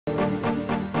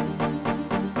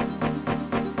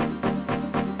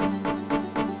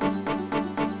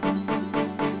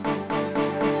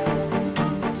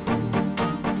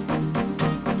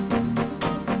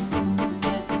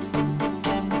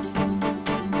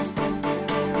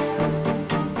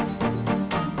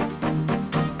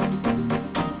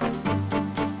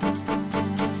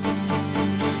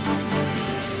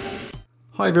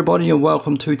Hi everybody and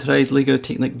welcome to today's LEGO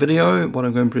Technic video. What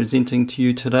I'm going to be presenting to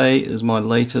you today is my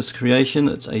latest creation.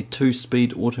 It's a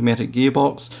 2-speed automatic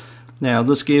gearbox. Now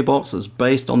this gearbox is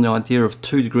based on the idea of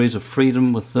 2 degrees of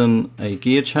freedom within a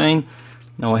gear chain.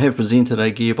 Now I have presented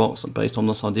a gearbox based on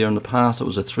this idea in the past. It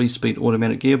was a 3-speed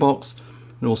automatic gearbox.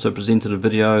 I also presented a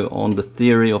video on the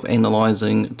theory of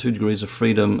analyzing 2 degrees of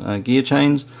freedom gear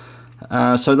chains.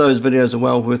 So those videos are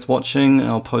well worth watching.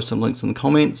 I'll post some links in the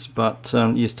comments, but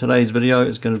yes, today's video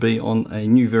is going to be on a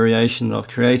new variation that I've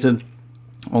created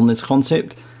on this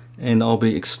concept, and I'll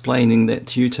be explaining that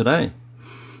to you today.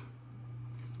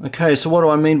 Okay, so what do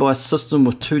I mean by a system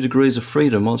with 2 degrees of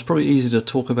freedom? Well, it's probably easy to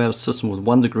talk about a system with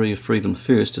 1 degree of freedom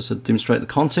first, just to demonstrate the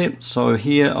concept. So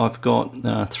here I've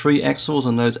got 3 axles,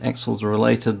 and those axles are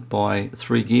related by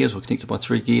 3 gears, or connected by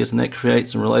 3 gears, and that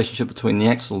creates a relationship between the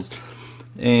axles.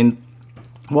 And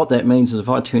what that means is if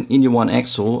I turn any one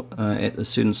axle at a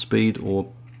certain speed or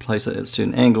place it at a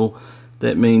certain angle,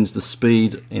 that means the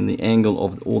speed and the angle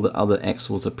of all the other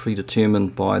axles are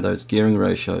predetermined by those gearing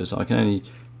ratios. I can only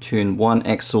turn one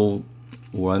axle,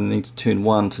 or I need to turn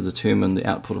one to determine the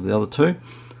output of the other 2.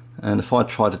 And if I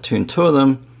try to turn 2 of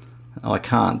them, I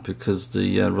can't, because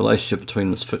the relationship between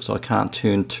them is fixed. I can't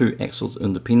turn 2 axles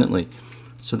independently.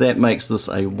 So that makes this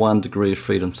a 1 degree of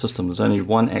freedom system. There's only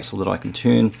one axle that I can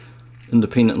turn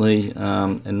independently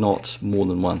and not more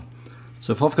than one.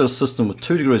 So if I've got a system with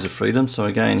 2 degrees of freedom, so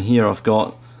again here I've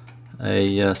got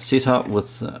a setup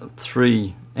with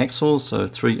 3 axles, so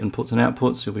 3 inputs and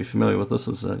outputs. You'll be familiar with this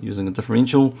as using a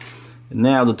differential. And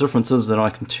now the difference is that I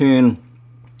can turn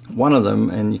one of them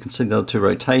and you can see the other 2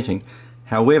 rotating.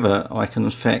 However, I can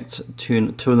in fact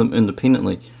turn 2 of them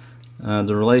independently.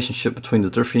 The relationship between the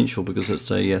differential, because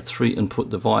it's a 3 input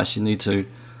device, you need to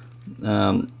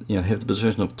have the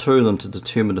position of 2 of them to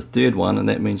determine the third one, and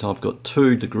that means I've got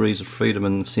 2 degrees of freedom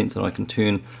in the sense that I can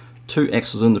turn 2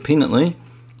 axles independently,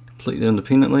 completely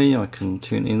independently. I can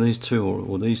turn any of these 2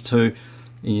 or these 2,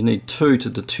 and you need 2 to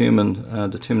determine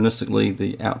deterministically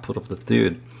the output of the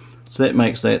third. So that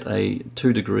makes that a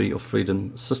 2 degree of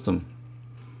freedom system.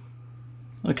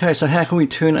 Okay, so how can we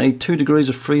turn a 2 degrees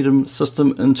of freedom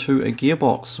system into a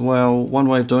gearbox? Well, one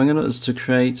way of doing it is to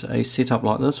create a setup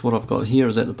like this. What I've got here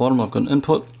is at the bottom I've got an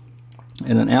input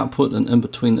and an output, and in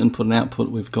between input and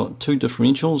output we've got 2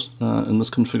 differentials in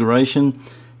this configuration.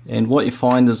 And what you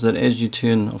find is that as you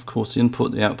turn, of course, the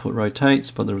input, the output rotates,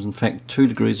 but there is in fact 2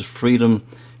 degrees of freedom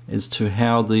as to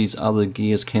how these other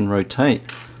gears can rotate.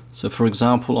 So for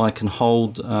example, I can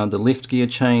hold the left gear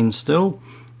chain still.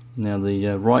 Now the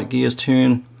right gears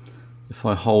turn. If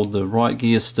I hold the right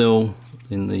gear still,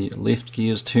 then the left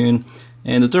gears turn.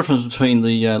 And the difference between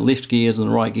the left gears and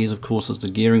the right gears, of course, is the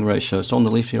gearing ratio. So on the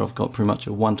left here I've got pretty much a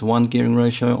 1-to-1 gearing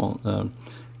ratio on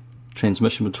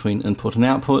transmission between input and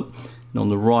output. And on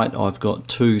the right I've got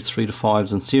 2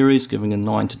 3-to-5s in series, giving a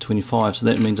 9-to-25. So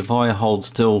that means if I hold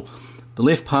still the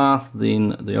left path,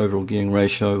 then the overall gearing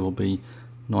ratio will be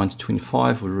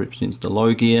 9-to-25, which represents the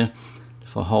low gear.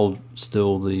 If I hold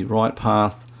still the right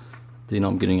path, then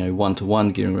I'm getting a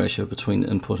 1-to-1 gearing ratio between the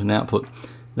input and output.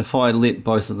 And if I let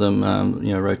both of them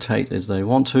rotate as they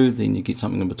want to, then you get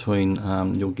something in between.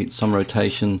 You'll get some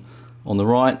rotation on the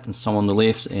right and some on the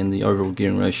left, and the overall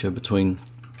gearing ratio between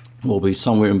will be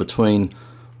somewhere in between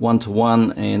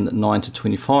 1-to-1 and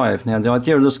 9-to-25. Now the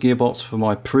idea of this gearbox for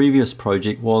my previous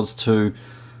project was to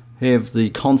have the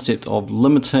concept of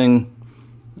limiting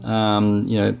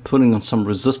putting on some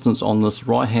resistance on this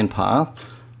right hand path,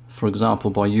 for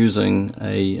example by using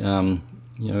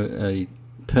a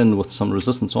pin with some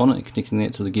resistance on it and connecting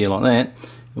that to the gear like that.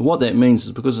 And what that means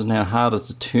is, because it's now harder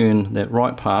to turn that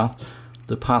right path,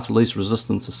 the path of least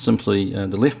resistance is simply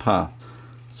the left path.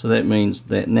 So that means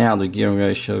that now the gearing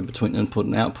ratio between input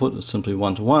and output is simply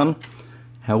 1-to-1.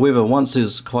 However, once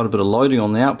there's quite a bit of loading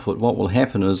on the output, what will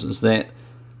happen is that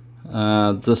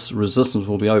this resistance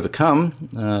will be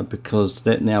overcome because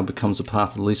that now becomes a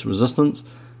path of least resistance,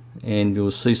 and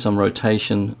you'll see some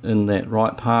rotation in that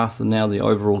right path, and now the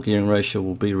overall gearing ratio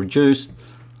will be reduced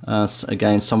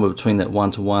again somewhere between that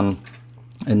 1-to-1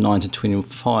 and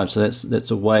 9-to-25. So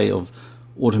that's a way of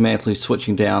automatically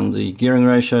switching down the gearing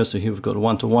ratio. So here we've got a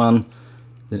 1-to-1,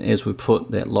 then as we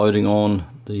put that loading on,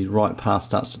 the right path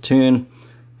starts to turn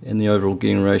and the overall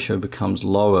gearing ratio becomes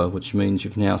lower, which means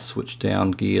you've now switched down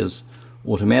gears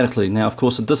automatically. Now of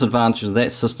course the disadvantage of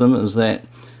that system is that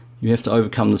you have to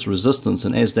overcome this resistance,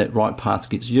 and as that right path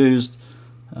gets used,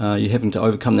 you're having to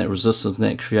overcome that resistance, and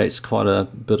that creates quite a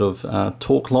bit of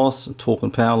torque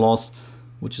and power loss,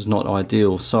 which is not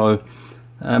ideal. So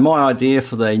my idea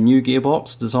for the new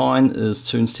gearbox design is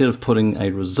to, instead of putting a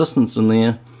resistance in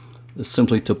there, is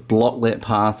simply to block that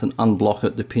path and unblock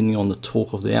it depending on the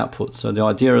torque of the output. So the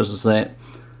idea is that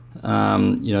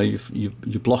you know,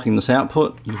 you're blocking this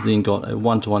output, you've then got a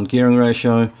 1-to-1 gearing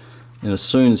ratio, and as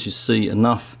soon as you see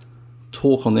enough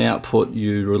torque on the output,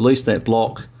 you release that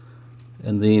block,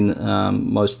 and then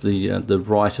the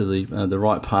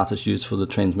right path is used for the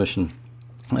transmission,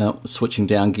 switching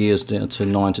down gears down to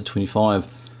 9 to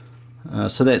 25.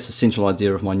 So that's the central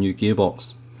idea of my new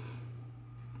gearbox.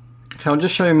 Okay, I'll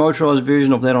just show you a motorized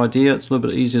version of that idea. It's a little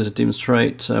bit easier to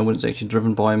demonstrate when it's actually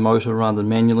driven by a motor rather than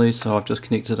manually. So I've just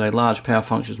connected a large power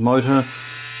functions motor.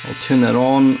 I'll turn that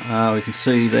on. We can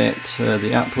see that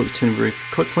the output is turning very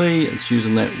quickly. It's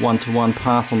using that 1-to-1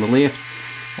 path on the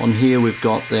left. On here we've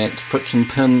got that friction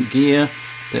pin gear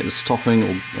that is stopping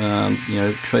or you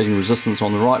know, creating resistance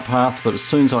on the right path. But as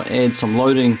soon as I add some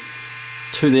loading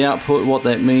to the output, what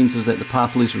that means is that the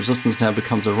path of least resistance now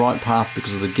becomes a right path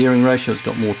because of the gearing ratio. It's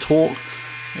got more torque,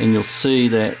 and you'll see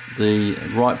that the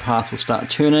right path will start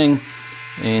turning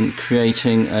and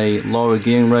creating a lower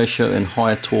gearing ratio and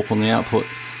higher torque on the output.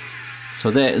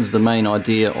 So that is the main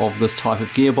idea of this type of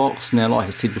gearbox. Now, like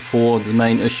I said before, the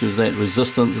main issue is that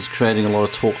resistance is creating a lot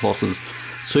of torque losses.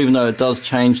 So even though it does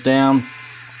change down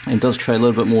and does create a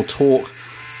little bit more torque,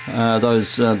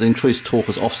 the increased torque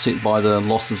is offset by the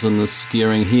losses in this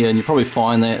gearing here, and you probably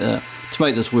find that to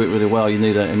make this work really well you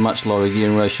need a much lower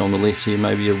gearing ratio on the left here,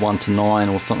 maybe a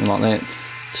 1-to-9 or something like that,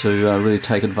 to really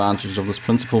take advantage of this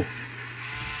principle.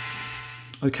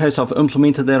 Okay, so I've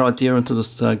implemented that idea into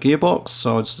this gearbox,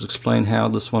 so I'll just explain how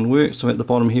this one works. So at the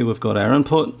bottom here we've got our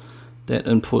input. That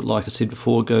input, like I said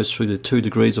before, goes through the 2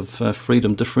 degrees of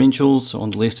freedom differentials. So on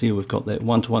the left here we've got that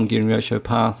 1-to-1 gearing ratio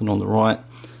path, and on the right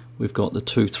we've got the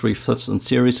 2 3/5 in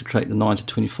series to create the 9 to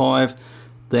 25.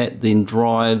 That then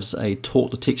drives a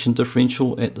torque detection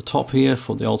differential at the top here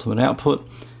for the ultimate output.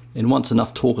 And once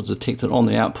enough torque is detected on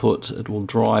the output, it will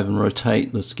drive and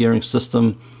rotate this gearing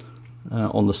system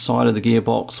on the side of the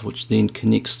gearbox, which then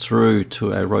connects through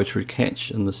to a rotary catch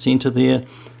in the center there.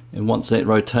 And once that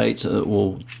rotates, it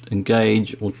will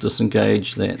engage or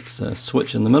disengage that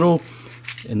switch in the middle,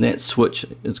 and that switch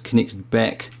is connected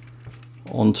back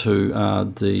onto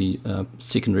the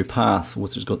secondary path,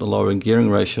 which has got the lower gearing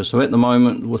ratio. So at the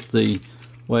moment, with the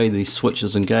way the switch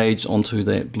is engaged onto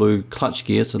that blue clutch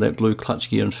gear, so that blue clutch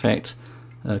gear in fact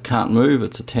can't move.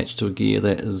 It's attached to a gear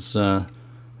that is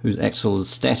whose axle is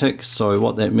static. So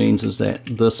what that means is that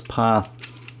this path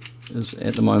is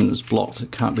at the moment is blocked.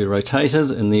 It can't be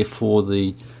rotated, and therefore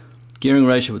the gearing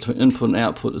ratio between input and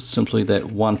output is simply that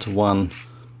 1-to-1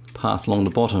 path along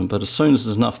the bottom. But as soon as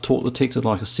there's enough torque detected,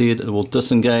 like I said, it will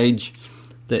disengage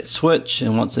that switch,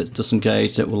 and once that's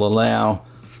disengaged, it will allow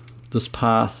this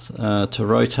path to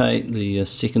rotate the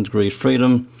second degree of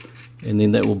freedom, and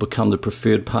then that will become the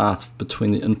preferred path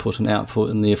between the input and output,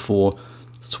 and therefore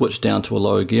switch down to a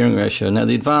lower gearing ratio. Now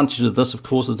the advantage of this, of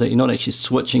course, is that you're not actually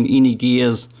switching any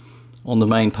gears on the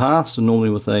main path. So normally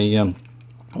with a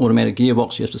automatic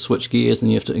gearbox you have to switch gears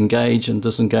and you have to engage and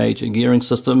disengage a gearing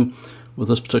system. With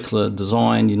this particular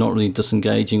design, you're not really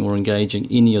disengaging or engaging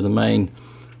any of the main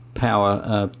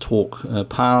power torque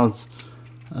paths.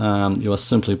 You are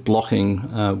simply blocking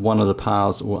one of the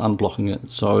paths or unblocking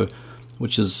it, so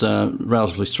which is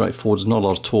relatively straightforward. There's not a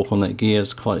lot of torque on that gear.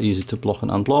 It's quite easy to block and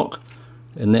unblock,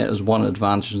 and that is one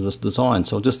advantage of this design.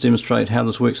 So I'll just demonstrate how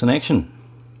this works in action.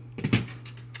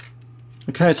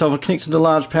 Okay, so I've connected the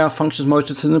large power functions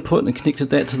motor to the input and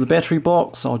connected that to the battery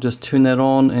box. I'll just turn that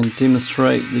on and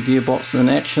demonstrate the gearbox in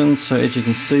action. So as you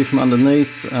can see from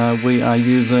underneath, we are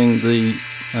using the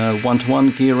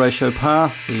 1-to-1 gear ratio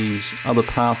path. The other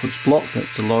path is blocked,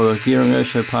 that's the lower gearing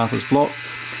ratio path is blocked.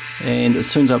 And as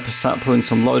soon as I start putting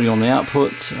some loading on the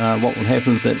output, what will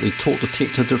happen is that the torque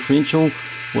detector differential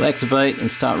will activate and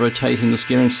start rotating this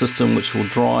gearing system, which will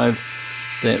drive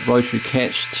that rotary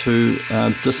catch to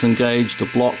disengage the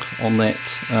block on that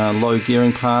low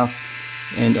gearing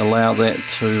path and allow that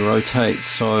to rotate.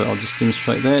 So I'll just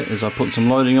demonstrate that as I put some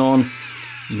loading on.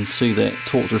 You can see that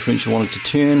torque differential wanted to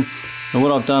turn. And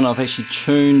what I've done, I've actually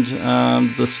tuned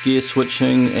this gear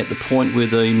switching at the point where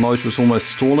the motor is almost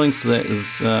stalling, so that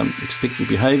is expected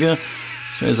behavior.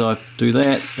 So as I do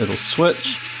that, it'll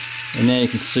switch, and now you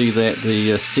can see that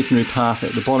the secondary path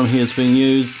at the bottom here is being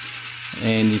used,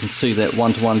 and you can see that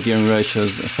 1-to-1 gearing ratio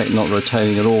is in fact not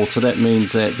rotating at all. So that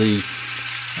means that the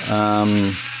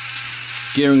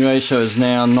gearing ratio is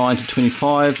now 9 to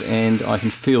 25, and I can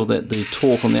feel that the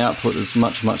torque on the output is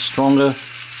much stronger,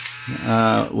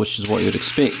 which is what you'd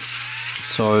expect.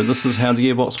 So this is how the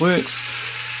gearbox works,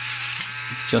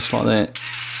 just like that.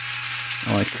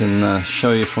 I can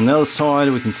show you from the other side.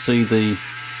 We can see the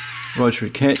rotary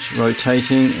catch,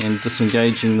 rotating and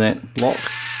disengaging that block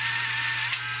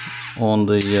on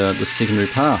the secondary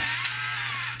path.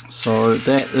 So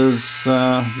that is,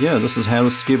 yeah, this is how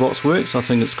this gearbox works. I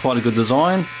think it's quite a good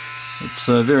design. It's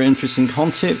a very interesting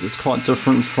concept. It's quite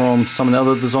different from some of the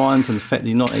other designs in the fact that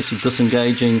you're not actually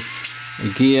disengaging a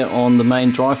gear on the main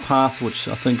drive path, which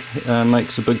I think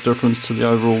makes a big difference to the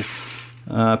overall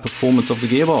performance of the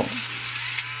gearbox.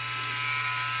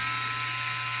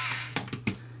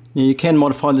 Now you can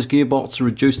modify this gearbox to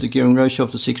reduce the gearing ratio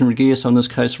of the secondary gear, so in this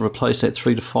case I'll replace that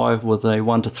 3:5 with a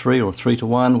 1:3 or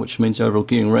 3:1, which means the overall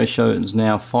gearing ratio is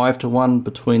now 5:1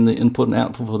 between the input and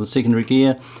output for the secondary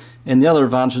gear. And the other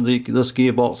advantage of this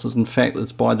gearbox is in fact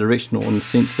it's bi-directional, in the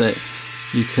sense that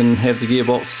you can have the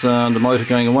gearbox, the motor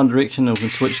going in one direction and we can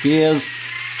switch gears,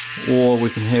 or we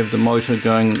can have the motor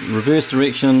going reverse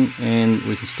direction and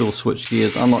we can still switch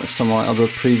gears. Unlike some of my other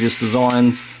previous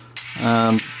designs,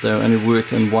 they only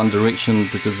work in one direction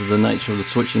because of the nature of the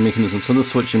switching mechanism. So this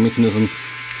switching mechanism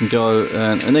can go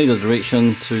in either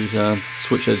direction to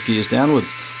switch those gears downwards.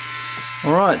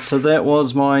 Alright, so that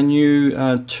was my new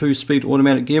 2-speed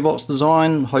automatic gearbox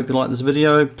design. Hope you liked this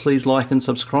video. Please like and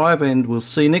subscribe, and we'll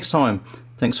see you next time.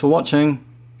 Thanks for watching.